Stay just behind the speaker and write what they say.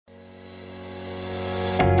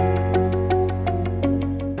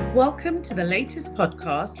Welcome to the latest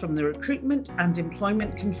podcast from the Recruitment and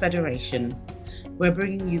Employment Confederation. We're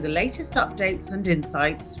bringing you the latest updates and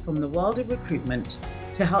insights from the world of recruitment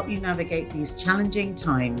to help you navigate these challenging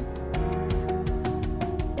times.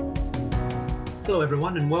 Hello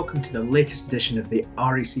everyone, and welcome to the latest edition of the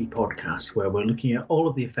REC podcast, where we're looking at all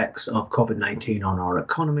of the effects of COVID-19 on our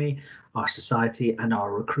economy, our society and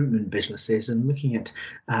our recruitment businesses, and looking at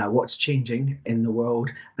what's changing in the world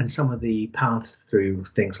and some of the paths through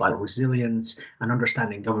things like resilience and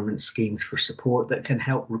understanding government schemes for support that can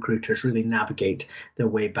help recruiters really navigate their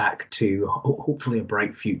way back to hopefully a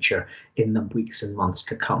bright future in the weeks and months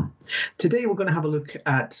to come. Today we're going to have a look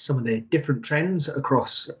at some of the different trends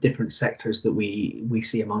across different sectors that we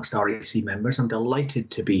see amongst REC members. I'm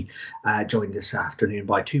delighted to be joined this afternoon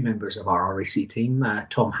by two members of our REC team,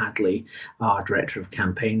 Tom Hadley, our Director of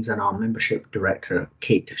Campaigns, and our Membership Director,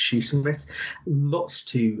 Kate Shoesmith. Lots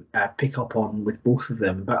to pick up on with both of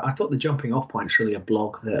them, but I thought the jumping off point is really a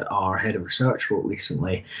blog that our Head of Research wrote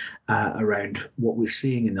recently around what we're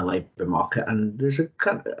seeing in the labour market. And there's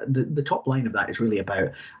the top line of that is really about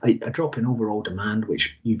a drop in overall demand,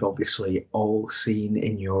 which you've obviously all seen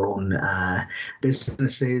in your own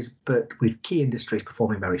businesses, but with key industries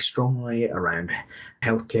performing very strongly around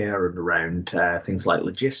healthcare and around things like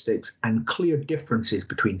logistics, and clear differences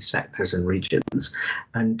between sectors and regions.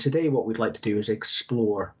 And today what we'd like to do is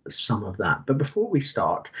explore some of that. But before we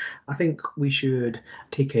start, I think we should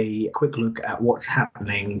take a quick look at what's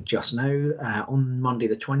happening just now. On Monday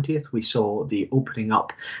the 20th, we saw the opening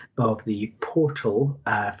up of the portal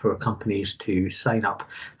for companies to sign up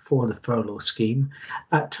for the furlough scheme.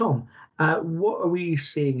 Tom, what are we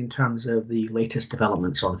seeing in terms of the latest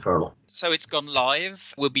developments on furlough? So it's gone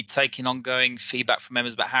live. We'll be taking ongoing feedback from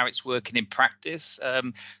members about how it's working in practice.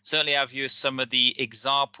 Certainly our view of some of the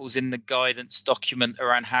examples in the guidance document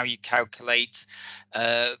around how you calculate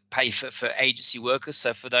pay for agency workers.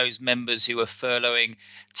 So for those members who are furloughing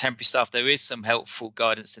temporary staff, there is some helpful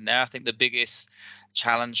guidance in there. I think the biggest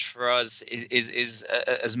challenge for us is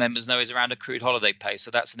as members know, is around accrued holiday pay.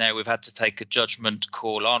 So that's an area we've had to take a judgment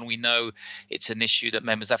call on. We know it's an issue that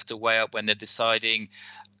members have to weigh up when they're deciding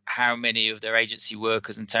how many of their agency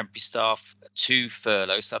workers and temporary staff to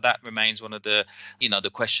furlough. So that remains one of the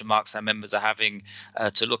question marks our members are having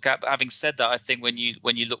to look at. But having said that, I think when you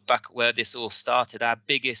look back at where this all started, our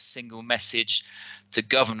biggest single message to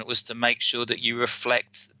government was to make sure that you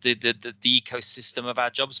reflect the ecosystem of our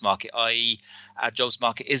jobs market, i.e. our jobs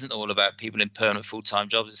market isn't all about people in permanent full-time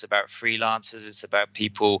jobs. It's about freelancers. It's about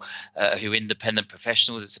people who are independent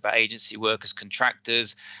professionals. It's about agency workers,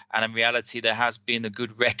 contractors. And in reality, there has been a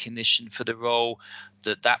good recognition for the role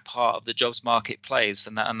that part of the jobs market plays.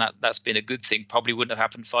 And that's been a good thing. Probably wouldn't have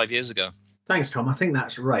happened 5 years ago. Thanks, Tom. I think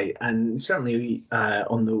that's right, and certainly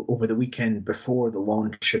over the weekend before the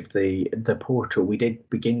launch of the portal, we did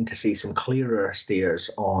begin to see some clearer steers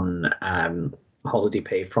on holiday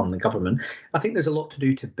pay from the government. I think there's a lot to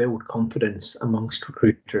do to build confidence amongst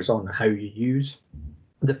recruiters on how you use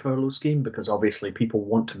the furlough scheme, because obviously people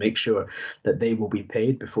want to make sure that they will be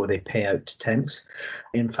paid before they pay out to temps.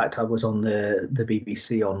 In fact, I was on the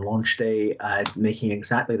BBC on launch day making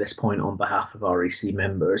exactly this point on behalf of REC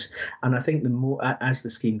members. And I think the more, as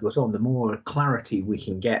the scheme goes on, the more clarity we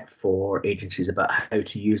can get for agencies about how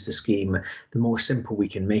to use the scheme, the more simple we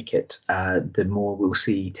can make it, the more we'll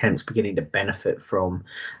see temps beginning to benefit from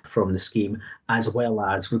the scheme, as well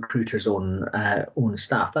as recruiters' own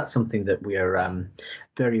staff. That's something that we're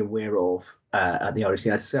very aware of at the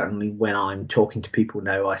REC. Certainly when I'm talking to people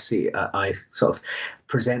now, I sort of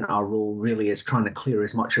present our role really as trying to clear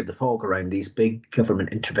as much of the fog around these big government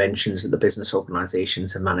interventions that the business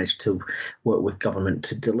organisations have managed to work with government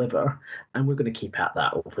to deliver. And we're going to keep at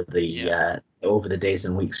that over the days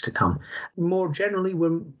and weeks to come. More generally,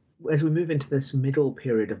 as we move into this middle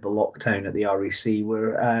period of the lockdown at the REC,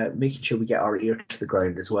 we're making sure we get our ear to the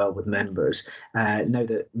ground as well with members. Now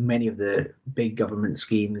that many of the big government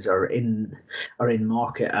schemes are in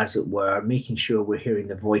market, as it were, making sure we're hearing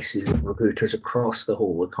the voices of recruiters across the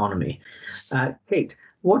whole economy. Kate,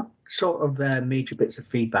 what sort of major bits of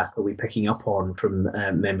feedback are we picking up on from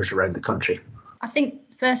members around the country? I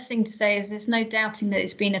think the first thing to say is there's no doubting that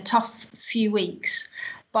it's been a tough few weeks.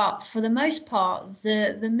 But for the most part,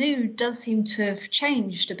 the mood does seem to have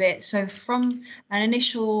changed a bit. So from an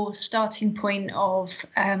initial starting point of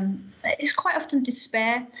it's quite often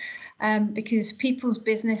despair because people's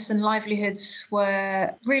business and livelihoods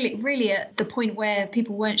were really at the point where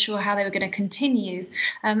people weren't sure how they were going to continue.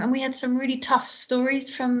 And we had some really tough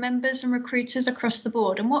stories from members and recruiters across the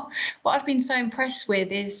board. And what I've been so impressed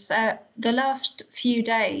with is the last few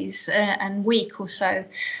days and week or so,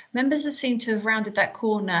 members have seemed to have rounded that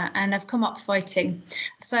corner and have come up fighting.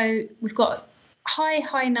 So we've got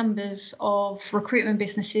high numbers of recruitment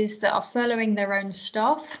businesses that are furloughing their own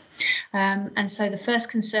staff. And so the first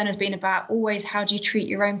concern has been about always how do you treat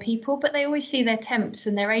your own people, but they always see their temps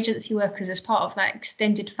and their agency workers as part of that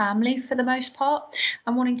extended family for the most part,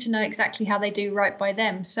 and wanting to know exactly how they do right by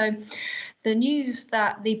them. So the news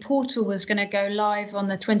that the portal was going to go live on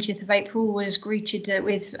the 20th of April was greeted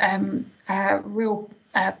with real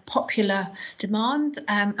popular demand,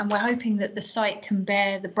 and we're hoping that the site can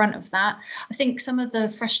bear the brunt of that. I think some of the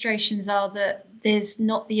frustrations are that there's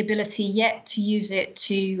not the ability yet to use it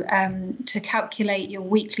to calculate your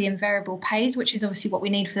weekly and variable pays, which is obviously what we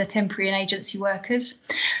need for the temporary and agency workers.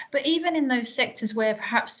 But even in those sectors where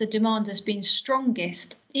perhaps the demand has been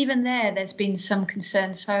strongest, even there's been some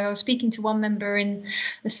concern. So I was speaking to one member in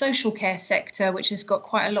the social care sector, which has got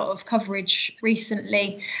quite a lot of coverage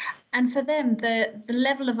recently. And for them, the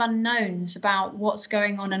level of unknowns about what's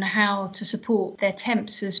going on and how to support their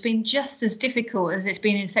temps has been just as difficult as it's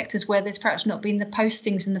been in sectors where there's perhaps not been the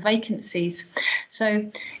postings and the vacancies. So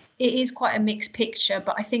it is quite a mixed picture.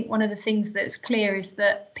 But I think one of the things that's clear is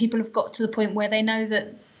that people have got to the point where they know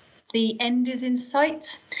that the end is in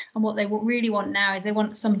sight, and what they really want now is they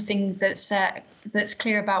want something that's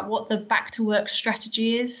clear about what the back to work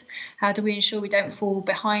strategy is. How do we ensure we don't fall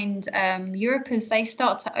behind Europe as they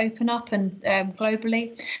start to open up and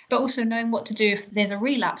globally, but also knowing what to do if there's a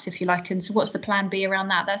relapse, if you like, and so what's the plan B around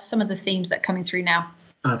that? That's some of the themes that are coming through now.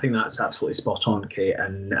 I think that's absolutely spot on, Kate,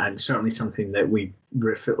 and certainly something that we've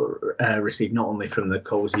received not only from the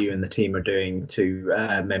calls you and the team are doing to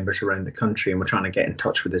members around the country, and we're trying to get in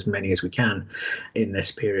touch with as many as we can in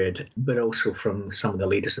this period, but also from some of the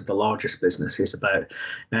leaders of the largest businesses about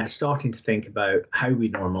starting to think about how we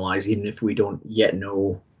normalise, even if we don't yet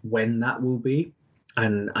know when that will be.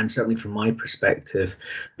 And certainly from my perspective,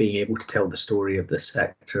 being able to tell the story of the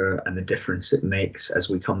sector and the difference it makes as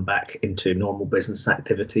we come back into normal business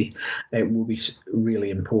activity, it will be really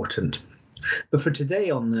important. But for today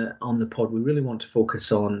on the pod, we really want to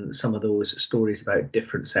focus on some of those stories about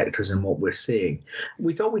different sectors and what we're seeing.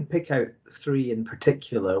 We thought we'd pick out three in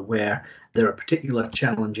particular where there are particular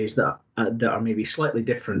challenges that are maybe slightly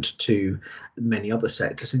different to many other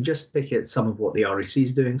sectors, and just pick at some of what the REC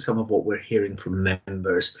is doing, some of what we're hearing from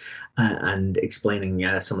members, and explaining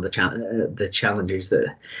some of the challenges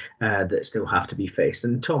that still have to be faced.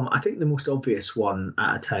 And Tom, I think the most obvious one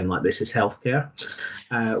at a time like this is healthcare,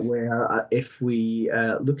 where if we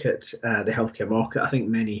look at the healthcare market, I think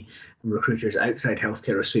many recruiters outside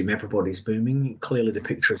healthcare assume everybody's booming. Clearly, the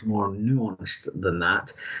picture is more nuanced than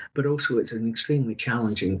that, but also it's an extremely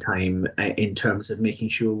challenging time in terms of making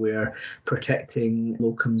sure we're protecting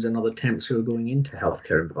locums and other temps who are going into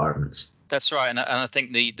healthcare environments. That's right. And I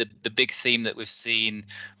think the big theme that we've seen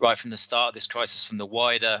right from the start of this crisis from the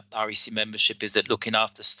wider REC membership is that looking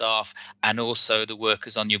after staff and also the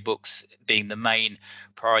workers on your books being the main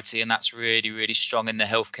priority. And that's really, really strong in the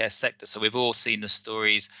healthcare sector. So we've all seen the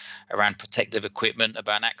stories around protective equipment,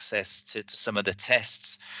 about access to some of the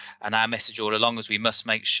tests. And our message all along is we must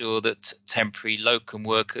make sure that temporary locum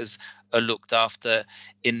workers are looked after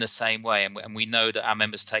in the same way. And we know that our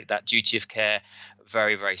members take that duty of care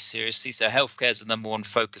very, very seriously. So healthcare is the number one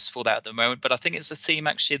focus for that at the moment. But I think it's a theme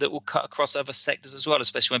actually that will cut across other sectors as well,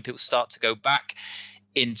 especially when people start to go back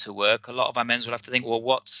into work. A lot of our members will have to think, well,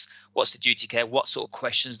 what's the duty of care? What sort of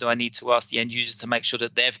questions do I need to ask the end user to make sure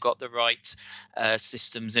that they've got the right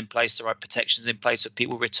systems in place, the right protections in place for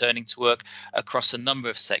people returning to work across a number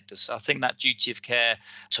of sectors? So I think that duty of care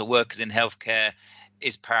to workers in healthcare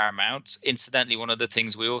is paramount. Incidentally, one of the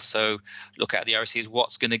things we also look at the REC is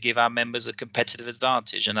what's going to give our members a competitive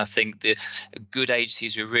advantage. And I think the good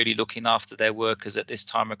agencies who are really looking after their workers at this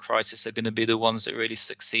time of crisis are going to be the ones that really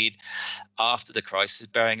succeed after the crisis,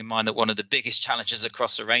 bearing in mind that one of the biggest challenges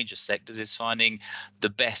across a range of sectors is finding the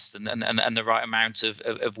best and the right amount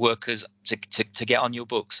of workers to get on your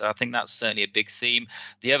books. So I think that's certainly a big theme.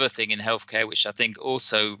 The other thing in healthcare, which I think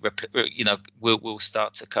also will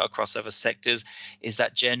start to cut across other sectors, is is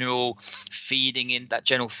that general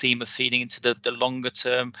theme of feeding into the longer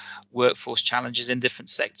term workforce challenges in different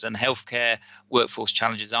sectors. And healthcare workforce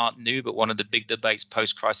challenges aren't new, but one of the big debates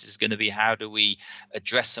post-crisis is going to be how do we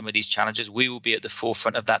address some of these challenges. We will be at the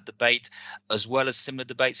forefront of that debate, as well as similar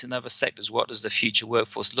debates in other sectors. What does the future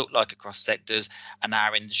workforce look like across sectors, and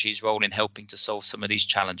our industry's role in helping to solve some of these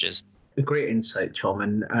challenges? A great insight, Tom.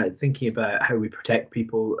 And thinking about how we protect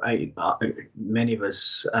people, many of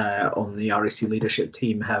us on the REC leadership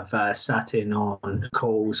team have sat in on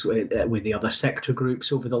calls with the other sector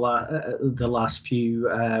groups over the last few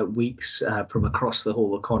weeks from across the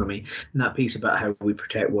whole economy. And that piece about how we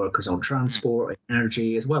protect workers on transport,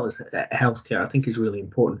 energy, as well as healthcare, I think is really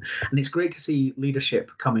important. And it's great to see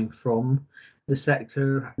leadership coming from the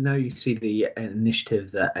sector. Now you see the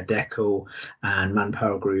initiative that Adecco and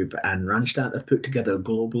Manpower Group and Randstad have put together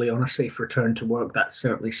globally on a safe return to work. That's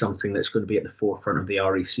certainly something that's going to be at the forefront of the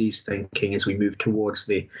REC's thinking as we move towards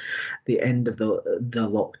the end of the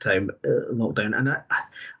lockdown. And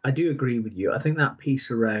I do agree with you. I think that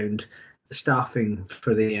piece around staffing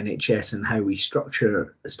for the NHS and how we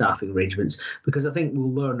structure staffing arrangements, because I think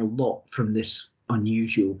we'll learn a lot from this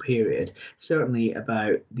unusual period, certainly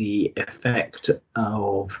about the effect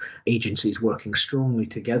of agencies working strongly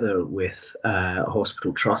together with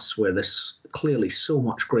hospital trusts, where there's clearly so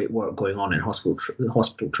much great work going on in hospital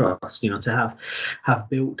trusts. To have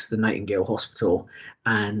built the Nightingale Hospital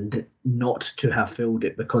and not to have filled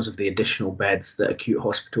it because of the additional beds that acute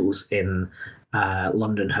hospitals in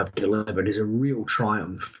London have delivered is a real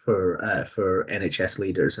triumph for NHS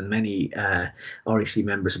leaders, and many REC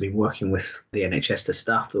members have been working with the NHS to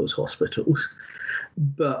staff those hospitals.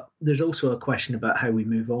 But there's also a question about how we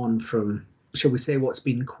move on from, shall we say, what's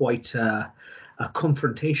been quite a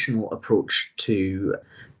confrontational approach to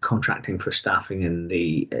contracting for staffing in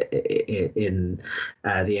the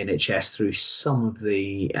NHS through some of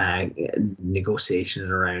the negotiations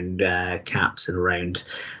around caps and around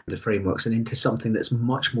the frameworks, and into something that's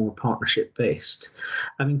much more partnership based.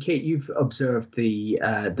 I mean, Kate, you've observed the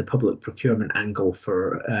public procurement angle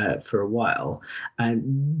for a while,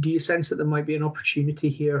 and do you sense that there might be an opportunity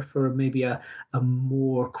here for maybe a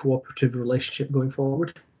more cooperative relationship going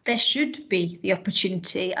forward? There should be the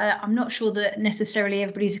opportunity. I'm not sure that necessarily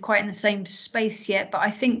everybody's quite in the same space yet, but I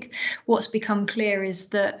think what's become clear is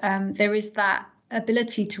that there is that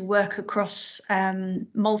ability to work across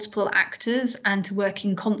multiple actors and to work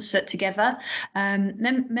in concert together.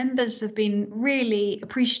 Members have been really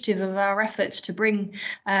appreciative of our efforts to bring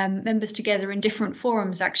members together in different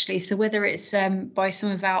forums, actually. So whether it's by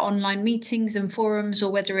some of our online meetings and forums,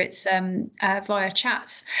 or whether it's via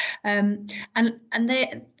chats, and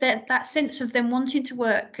that sense of them wanting to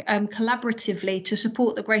work collaboratively to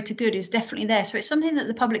support the greater good is definitely there. So it's something that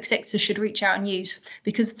the public sector should reach out and use,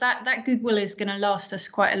 because that goodwill is going to last us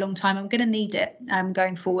quite a long time. I'm going to need it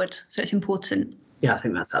going forward. So it's important. Yeah, I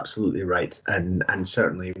think that's absolutely right. And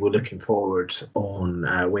certainly we're looking forward on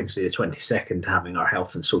Wednesday the 22nd to having our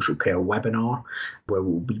health and social care webinar, where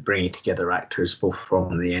we'll be bringing together actors both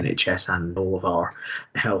from the NHS and all of our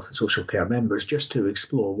health and social care members, just to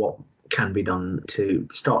explore what can be done to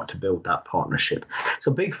start to build that partnership.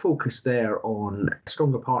 So big focus there on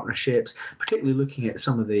stronger partnerships, particularly looking at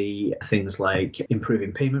some of the things like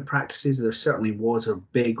improving payment practices. There certainly was a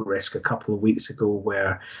big risk a couple of weeks ago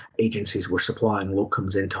where agencies were supplying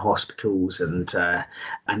locums into hospitals and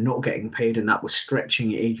not getting paid, and that was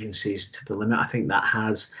stretching agencies to the limit. I think that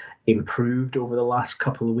has improved over the last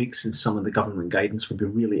couple of weeks in some of the government guidance. Would be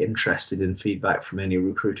really interested in feedback from any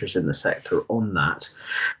recruiters in the sector on that.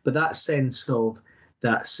 But that sense of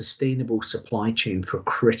that sustainable supply chain for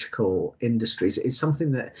critical industries is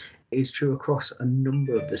something that is true across a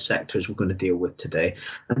number of the sectors we're going to deal with today.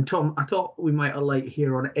 And Tom, I thought we might alight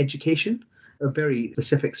here on education. A very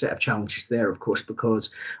specific set of challenges there, of course,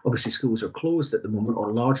 because obviously schools are closed at the moment,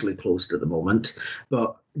 or largely closed at the moment.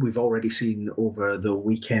 But we've already seen over the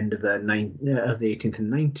weekend of the 18th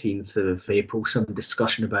and 19th of April some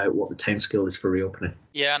discussion about what the timescale is for reopening.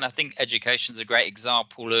 Yeah, and I think education is a great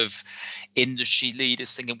example of industry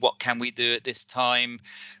leaders thinking, what can we do at this time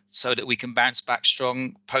so that we can bounce back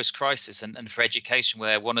strong post-crisis? And for education,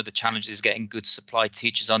 where one of the challenges is getting good supply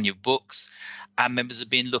teachers on your books, and members have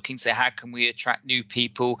been looking to say, how can we attract new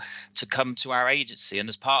people to come to our agency? And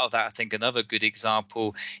as part of that, I think another good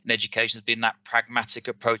example in education has been that pragmatic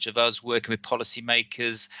approach of us working with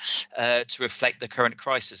policymakers to reflect the current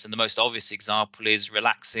crisis. And the most obvious example is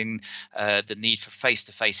relaxing the need for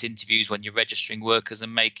face-to-face interviews when you're registering workers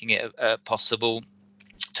and making it possible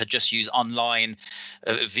to just use online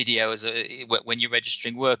video as when you're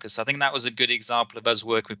registering workers. So I think that was a good example of us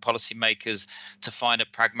working with policymakers to find a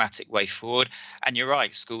pragmatic way forward. And you're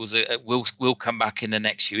right, schools will come back in the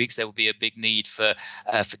next few weeks. There will be a big need for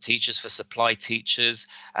teachers, for supply teachers,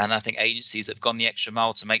 and I think agencies that have gone the extra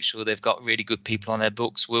mile to make sure they've got really good people on their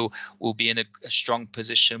books will be in a strong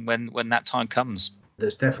position when that time comes.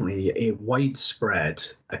 There's definitely a widespread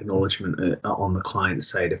acknowledgement on the client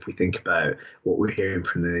side if we think about what we're hearing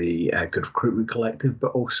from the Good Recruitment Collective,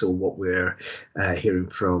 but also what we're hearing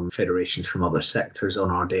from federations from other sectors on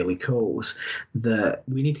our daily calls, that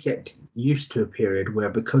we need to get used to a period where,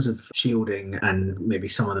 because of shielding and maybe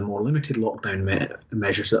some of the more limited lockdown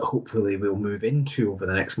measures that hopefully we'll move into over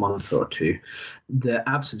the next month or two, the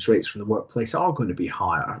absence rates from the workplace are going to be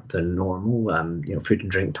higher than normal. Food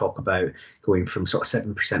and Drink talk about going from sort of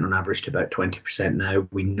 7% on average to about 20% now.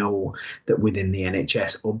 We know that within the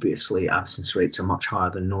NHS, obviously, absence rates are much higher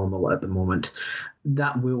than normal at the moment.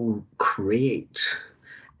 That will create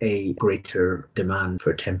a greater demand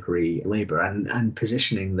for temporary labour and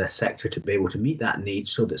positioning the sector to be able to meet that need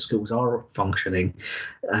so that schools are functioning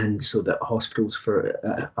and so that hospitals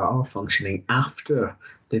are functioning after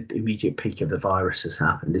the immediate peak of the virus has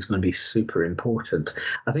happened is going to be super important.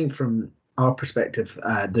 I think from our perspective,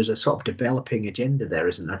 there's a sort of developing agenda there,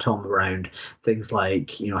 isn't there, Tom, around things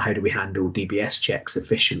like, how do we handle DBS checks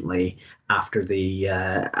efficiently after the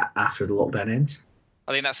lockdown ends?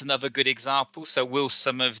 I think that's another good example. So will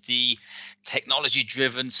some of the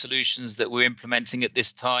technology-driven solutions that we're implementing at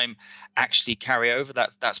this time actually carry over?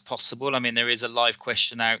 That's possible. I mean, there is a live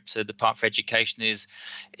question out to the Department for Education, is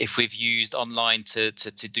if we've used online to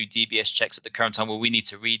do DBS checks at the current time, will we need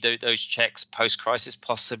to read those checks post-crisis?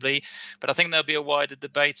 Possibly. But I think there'll be a wider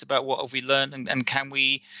debate about what have we learned and can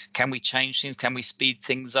we change things? Can we speed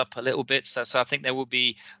things up a little bit? So I think there will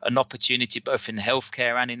be an opportunity both in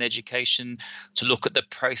healthcare and in education to look at the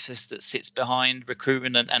process that sits behind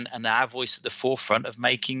recruitment and our voice at the forefront of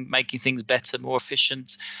making things better, more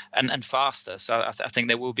efficient and faster. So I think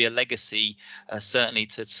there will be a legacy certainly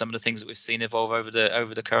to some of the things that we've seen evolve over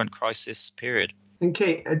the current crisis period. And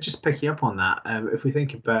Kate, just picking up on that, if we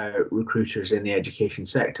think about recruiters in the education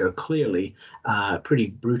sector, clearly a pretty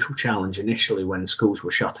brutal challenge initially when schools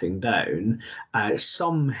were shutting down.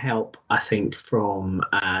 Some help, I think, from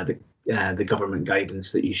the government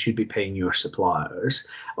guidance that you should be paying your suppliers,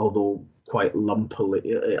 although quite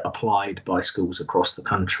lumpily applied by schools across the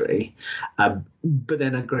country. But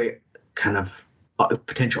then a great kind of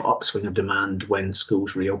potential upswing of demand when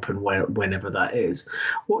schools reopen, whenever that is.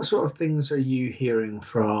 What sort of things are you hearing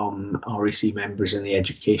from REC members in the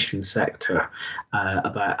education sector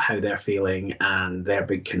about how they're feeling and their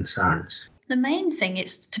big concerns? The main thing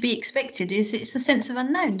it's to be expected is it's the sense of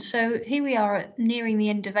unknown. So here we are nearing the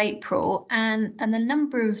end of April, and the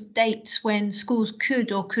number of dates when schools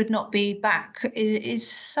could or could not be back is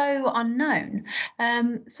so unknown.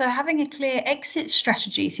 So having a clear exit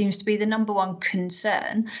strategy seems to be the number one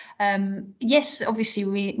concern. Yes, obviously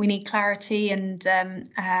we need clarity and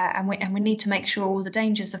we need to make sure all the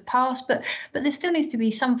dangers have passed, but there still needs to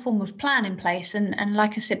be some form of plan in place. And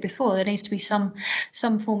like I said before, there needs to be some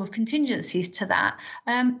form of contingency to that.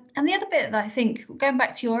 And the other bit that I think, going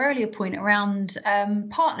back to your earlier point around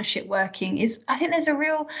partnership working, is I think there's a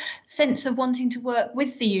real sense of wanting to work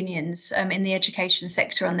with the unions in the education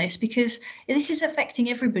sector on this, because this is affecting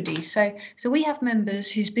everybody. So we have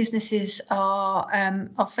members whose businesses are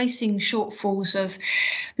facing shortfalls of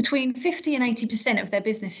between 50 and 80% of their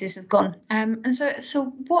businesses have gone. And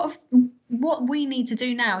so what we need to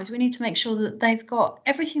do now is we need to make sure that they've got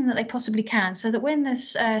everything that they possibly can, so that when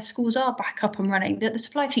the schools are back up and running, that the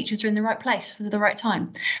supply teachers are in the right place at the right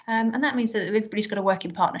time. And that means that everybody's got to work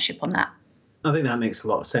in partnership on that. I think that makes a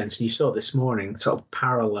lot of sense. You saw this morning sort of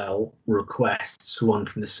parallel requests, one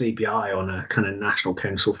from the CBI on a kind of National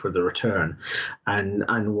Council for the Return,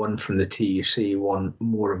 and one from the TUC, one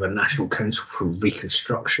more of a National Council for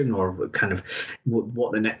Reconstruction, or kind of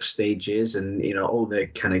what the next stage is. And, all the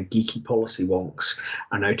kind of geeky policy wonks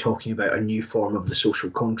are now talking about a new form of the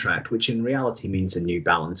social contract, which in reality means a new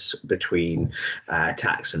balance between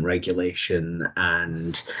tax and regulation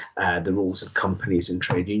and the roles of companies and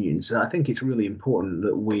trade unions. So I think it's really important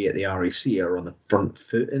that we at the REC are on the front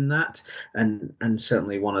foot in that, and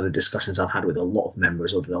certainly one of the discussions I've had with a lot of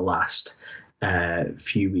members over the last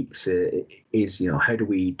few weeks is how do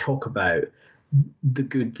we talk about the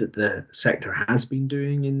good that the sector has been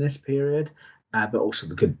doing in this period, but also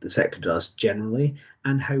the good the sector does generally,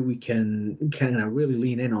 and how we can kind of really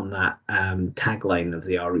lean in on that tagline of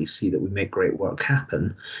the REC, that we make great work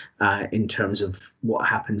happen, in terms of what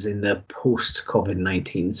happens in the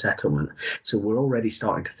post-COVID-19 settlement. So we're already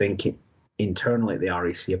starting to think internally at the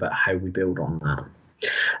REC about how we build on that.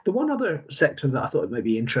 The one other sector that I thought it might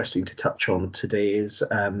be interesting to touch on today is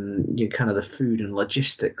kind of the food and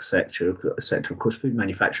logistics sector. Of course, food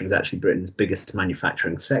manufacturing is actually Britain's biggest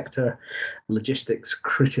manufacturing sector. Logistics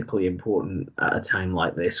critically important at a time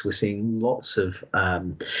like this. We're seeing lots of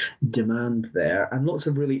demand there and lots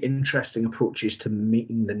of really interesting approaches to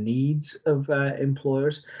meeting the needs of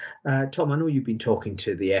employers. Tom, I know you've been talking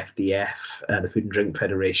to the FDF, the Food and Drink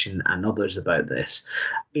Federation, and others about this.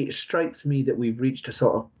 It strikes me that we've reached a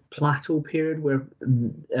sort of plateau period where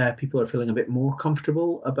people are feeling a bit more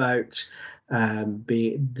comfortable about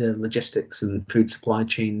the logistics and food supply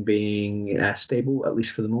chain being stable, at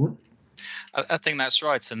least for the moment. I think that's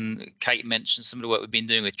right. And Kate mentioned some of the work we've been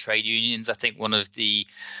doing with trade unions. I think one of the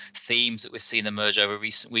themes that we've seen emerge over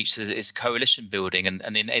recent weeks is coalition building.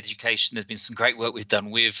 And in education, there's been some great work we've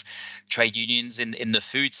done with trade unions in the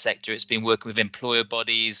food sector. It's been working with employer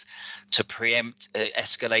bodies to preempt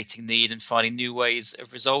escalating need and finding new ways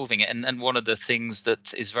of resolving it. And one of the things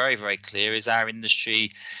that is very, very clear is our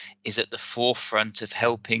industry is at the forefront of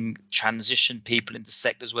helping transition people into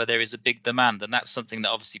sectors where there is a big demand. And that's something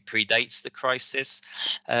that obviously predates the crisis.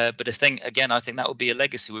 But I think that will be a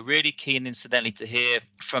legacy. We're really keen, incidentally, to hear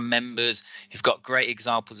from members who've got great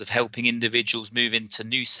examples of helping individuals move into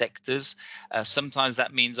new sectors. Sometimes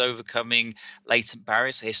that means overcoming latent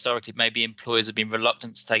barriers. So historically, maybe employers have been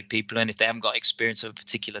reluctant to take people in if they haven't got experience of a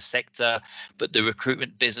particular sector, but the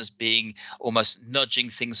recruitment business being almost nudging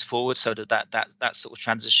things forward so that sort of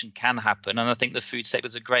transition can happen. And I think the food sector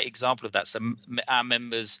is a great example of that. So our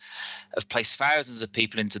members have placed thousands of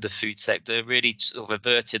people into the food sector, really sort of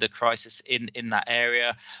averted a crisis in that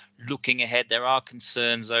area. Looking ahead, there are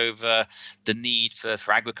concerns over the need for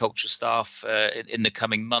agricultural staff in the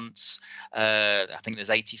coming months. I think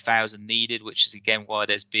there's 80,000 needed, which is again why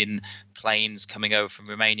there's been planes coming over from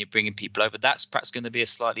Romania bringing people over. That's perhaps going to be a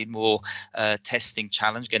slightly more testing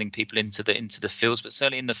challenge, getting people into the fields. But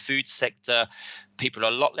certainly in the food sector, people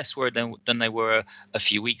are a lot less worried than they were a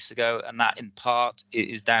few weeks ago, and that in part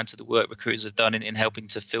is down to the work recruiters have done in helping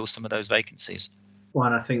to fill some of those vacancies. Well,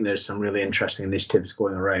 and I think there's some really interesting initiatives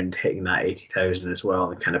going around hitting that 80,000 as well,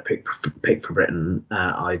 the kind of pick for Britain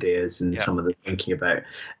ideas, and some of the thinking about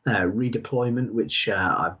redeployment, which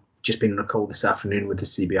I've just been on a call this afternoon with the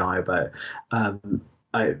CBI about.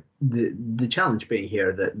 The challenge being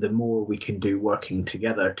here that the more we can do working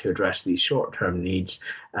together to address these short-term needs,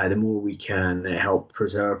 the more we can help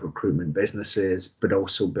preserve recruitment businesses, but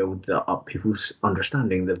also build up people's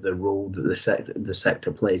understanding of the role that the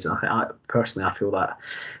sector plays. And I personally feel that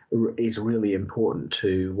is really important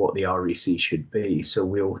to what the REC should be. So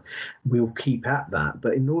we'll keep at that.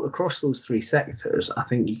 But across those three sectors, I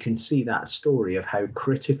think you can see that story of how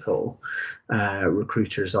critical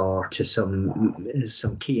recruiters are to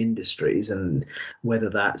some key industries, and whether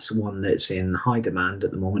that's one that's in high demand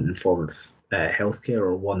at the moment in form of healthcare,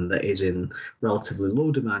 or one that is in relatively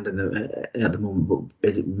low demand at the moment,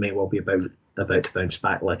 but it may well be about to bounce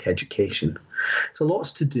back, like education. So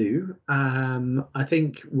lots to do. I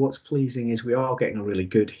think what's pleasing is we are getting a really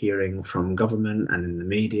good hearing from government and in the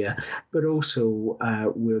media, but also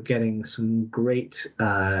we're getting some great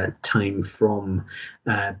time from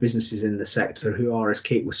businesses in the sector who are, as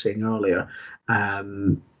Kate was saying earlier,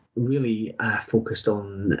 really focused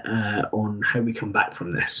on how we come back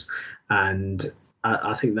from this. And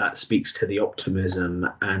I think that speaks to the optimism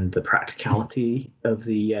and the practicality of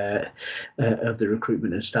the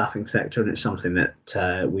recruitment and staffing sector, and it's something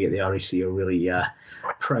that we at the REC are really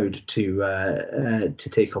proud to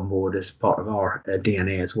take on board as part of our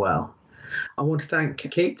DNA as well. I want to thank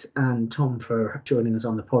Kate and Tom for joining us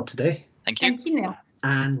on the pod today. Thank you. Thank you, Neil.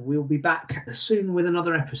 And we'll be back soon with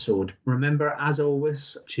another episode. Remember, as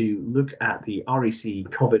always, to look at the REC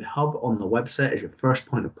COVID Hub on the website as your first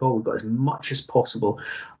point of call. We've got as much as possible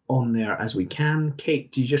on there as we can.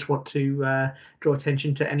 Kate, do you just want to draw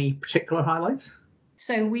attention to any particular highlights?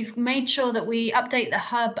 So we've made sure that we update the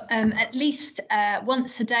hub at least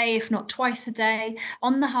once a day, if not twice a day.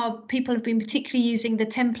 On the hub, people have been particularly using the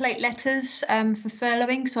template letters for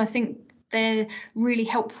furloughing. So I think they're really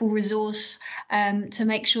helpful resource to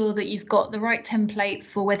make sure that you've got the right template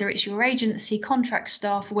for whether it's your agency, contract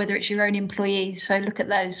staff, or whether it's your own employees. So look at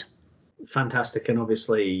those. Fantastic, and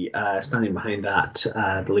obviously standing behind that,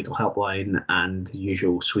 the legal helpline and the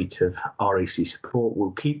usual suite of REC support.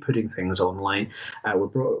 We'll keep putting things online.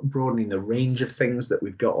 We're broadening the range of things that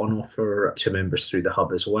we've got on offer to members through the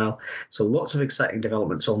hub as well. So lots of exciting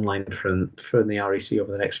developments online from the REC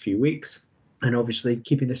over the next few weeks. And obviously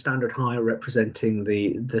keeping the standard high, representing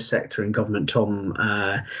the sector in government. Tom,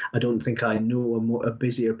 I don't think I know a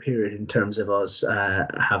busier period in terms of us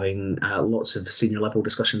having lots of senior level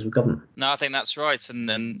discussions with government. No, I think that's right. And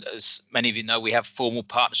then, as many of you know, we have formal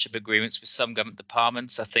partnership agreements with some government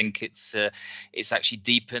departments. I think it's actually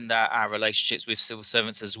deepened our relationships with civil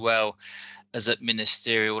servants as well as at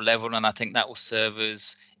ministerial level. And I think that will serve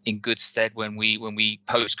us in good stead when we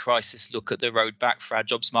post-crisis look at the road back for our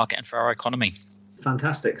jobs market and for our economy.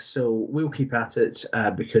 Fantastic. So we'll keep at it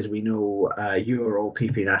because we know you are all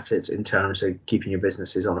keeping at it in terms of keeping your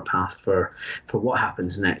businesses on a path for what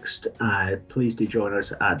happens next. Please do join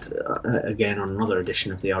us again on another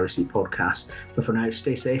edition of the REC podcast. But for now,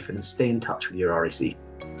 stay safe and stay in touch with your REC.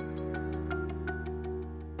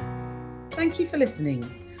 Thank you for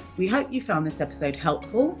listening. We hope you found this episode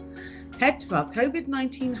helpful. Head to our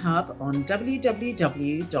COVID-19 hub on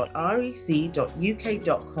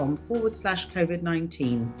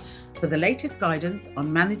www.rec.uk.com/COVID-19 for the latest guidance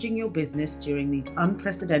on managing your business during these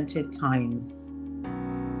unprecedented times.